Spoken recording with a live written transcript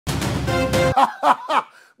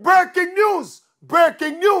Breaking news!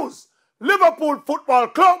 Breaking news! Liverpool Football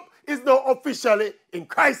Club is now officially in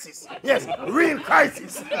crisis. Yes, real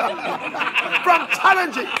crisis. From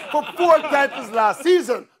challenging for 4 titles last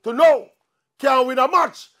season to now, can't win a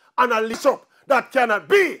match and a leash up. That cannot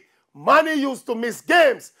be. Money used to miss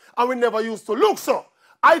games and we never used to look so.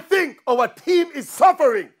 I think our team is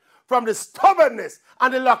suffering from the stubbornness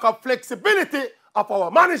and the lack of flexibility of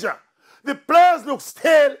our manager. The players look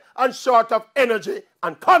stale and short of energy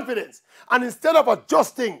and confidence. And instead of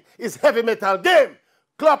adjusting his heavy metal game,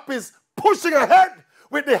 Klopp is pushing ahead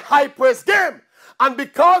with the high press game. And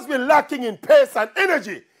because we're lacking in pace and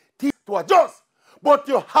energy, to adjust. But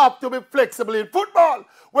you have to be flexible in football.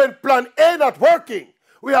 When plan A not working,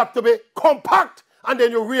 we have to be compact and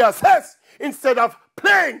then you reassess instead of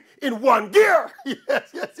playing in one gear.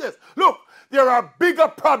 Yes. Look, there are bigger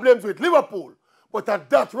problems with Liverpool. But at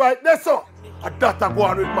that right there, so, at that I go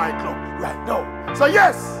on with my club right now. So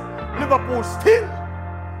yes, Liverpool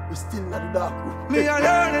we're still in the dark room. Me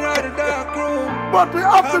alone in the dark room. But we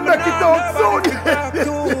have to make it out soon.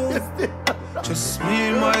 Just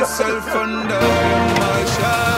me, myself, and